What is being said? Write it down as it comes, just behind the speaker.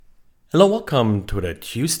Hello, welcome to the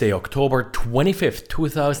Tuesday, October 25th,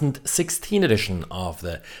 2016 edition of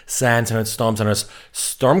the SANS and Storm Center's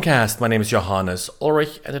StormCast. My name is Johannes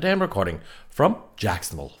Ulrich and today I'm recording from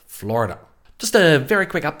Jacksonville, Florida. Just a very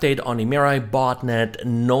quick update on the Mirai botnet.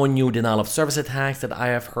 No new denial of service attacks that I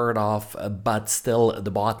have heard of, but still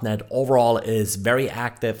the botnet overall is very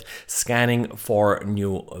active, scanning for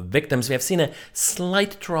new victims. We have seen a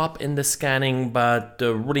slight drop in the scanning, but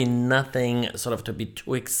really nothing sort of to be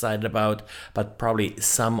too excited about, but probably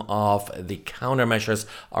some of the countermeasures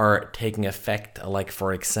are taking effect. Like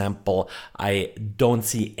for example, I don't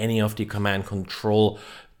see any of the command control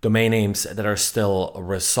domain names that are still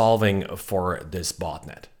resolving for this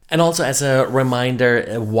botnet. And also as a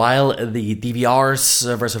reminder, while the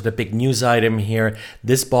DVRs versus the big news item here,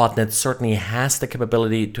 this botnet certainly has the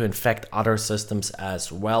capability to infect other systems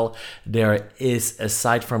as well. There is,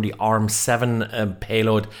 aside from the ARM7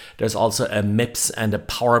 payload, there's also a MIPS and a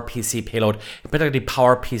PowerPC payload. Particularly the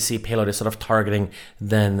PowerPC payload is sort of targeting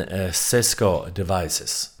then Cisco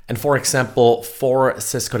devices. And for example, for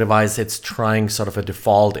Cisco device, it's trying sort of a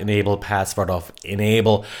default enable password of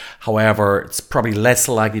enable. However, it's probably less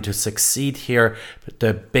likely to succeed here.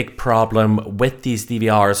 The big problem with these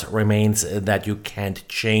DVRs remains that you can't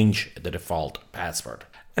change the default password.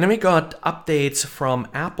 And then we got updates from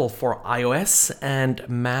Apple for iOS and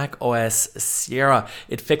Mac OS Sierra.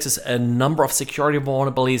 It fixes a number of security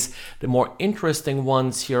vulnerabilities. The more interesting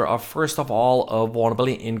ones here are, first of all, a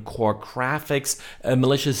vulnerability in core graphics. A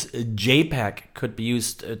malicious JPEG could be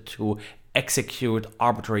used to execute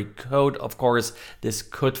arbitrary code. Of course, this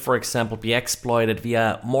could, for example, be exploited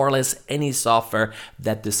via more or less any software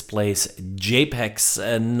that displays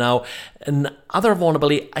JPEGs. Now, another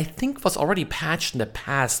vulnerability I think was already patched in the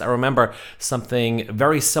past. I remember something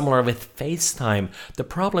very similar with FaceTime. The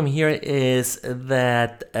problem here is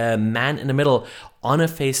that a man in the middle on a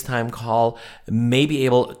FaceTime call may be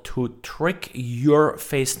able to trick your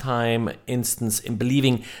FaceTime instance in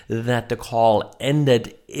believing that the call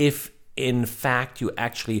ended if in fact you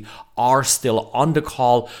actually are still on the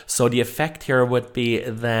call. So the effect here would be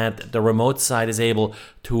that the remote side is able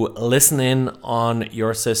to listen in on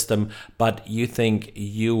your system, but you think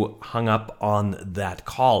you hung up on that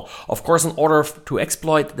call. Of course, in order to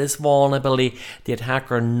exploit this vulnerability, the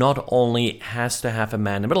attacker not only has to have a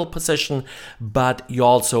man in the middle position, but you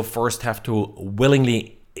also first have to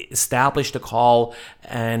willingly establish the call,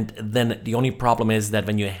 and then the only problem is that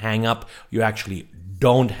when you hang up, you actually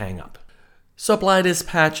don't hang up. So apply these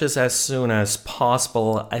patches as soon as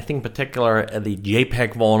possible. I think in particular the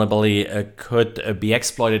JPEG vulnerability could be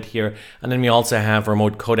exploited here. And then we also have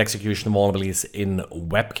remote code execution vulnerabilities in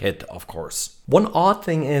WebKit, of course. One odd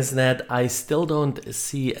thing is that I still don't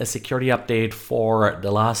see a security update for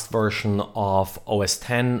the last version of OS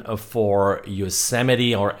X for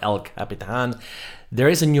Yosemite or El Capitan. There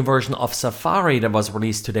is a new version of Safari that was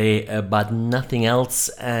released today, but nothing else,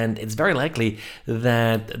 and it's very likely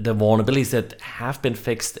that the vulnerabilities that have been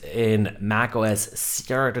fixed in macOS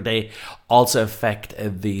Sierra today also affect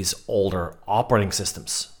these older operating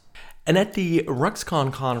systems. And at the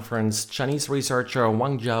RuxCon conference, Chinese researcher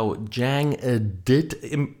Wangzhou Zhang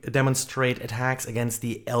did demonstrate attacks against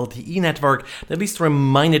the LTE network that at least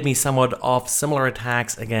reminded me somewhat of similar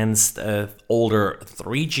attacks against older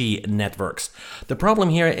 3G networks. The problem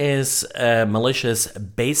here is a malicious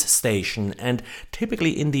base station, and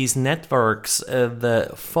typically in these networks,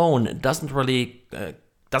 the phone doesn't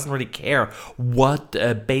really care what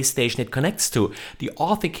base station it connects to. The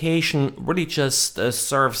authentication really just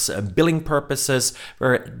serves billing purposes,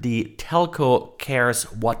 where the telco cares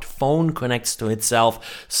what phone connects to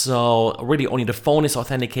itself. So really only the phone is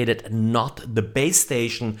authenticated, not the base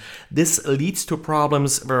station. This leads to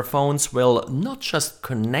problems where phones will not just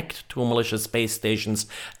connect to malicious base stations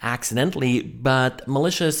accidentally, but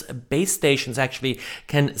malicious base stations actually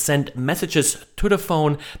can send messages to the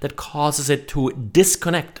phone that causes it to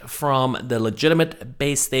disconnect from the legitimate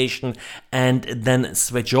base station and then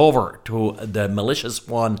switch over to the malicious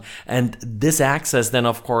one. And this access then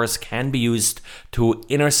of course can be used to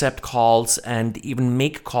intercept calls and even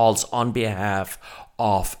make calls on behalf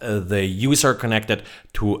of the user connected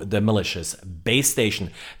to the malicious base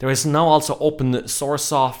station. There is now also open source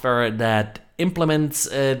software that implements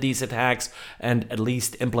these attacks and at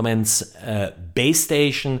least implements base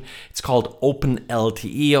station. It's called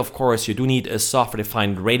OpenLTE. Of course, you do need a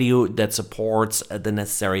software-defined radio that supports the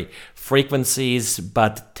necessary frequencies,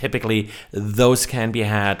 but typically those can be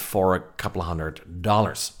had for a couple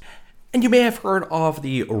 $100. And you may have heard of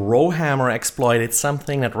the Rowhammer exploit. It's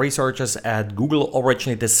something that researchers at Google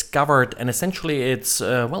originally discovered, and essentially it's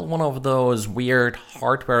one of those weird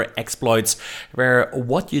hardware exploits where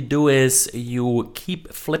what you do is you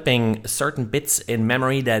keep flipping certain bits in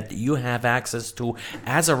memory that you have access to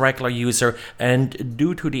as a regular user, and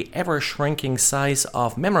due to the ever-shrinking size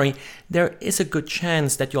of memory, there is a good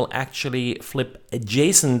chance that you'll actually flip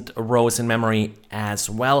adjacent rows in memory as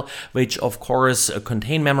well, which of course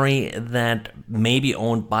contain memory that may be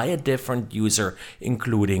owned by a different user,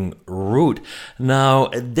 including root. Now,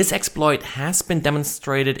 this exploit has been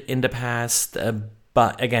demonstrated in the past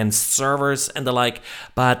but against servers and the like,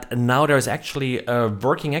 but now there's actually a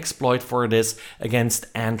working exploit for this against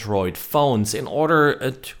Android phones. In order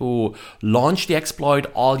to launch the exploit,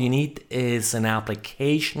 all you need is an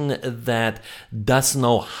application that does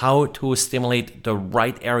know how to stimulate the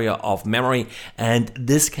right area of memory, and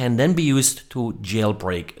this can then be used to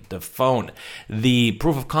jailbreak the phone. The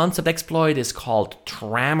proof of concept exploit is called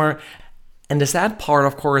Trammer. And the sad part,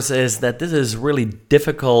 of course, is that this is really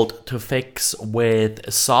difficult to fix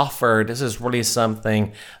with software. This is really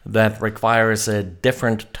something that requires a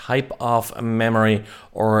different type of memory,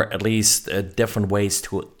 or at least different ways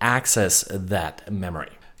to access that memory.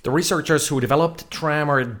 The researchers who developed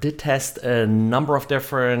Trammer did test a number of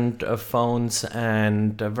different phones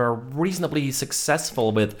and were reasonably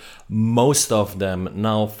successful with most of them.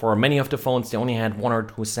 Now, for many of the phones, they only had 1 or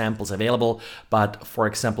 2 samples available, but for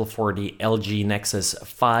example, for the LG Nexus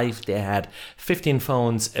 5, they had 15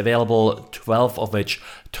 phones available, 12 of which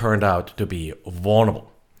turned out to be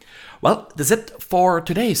vulnerable. Well, that's it for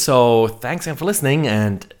today, so thanks again for listening,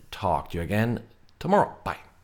 and talk to you again tomorrow. Bye.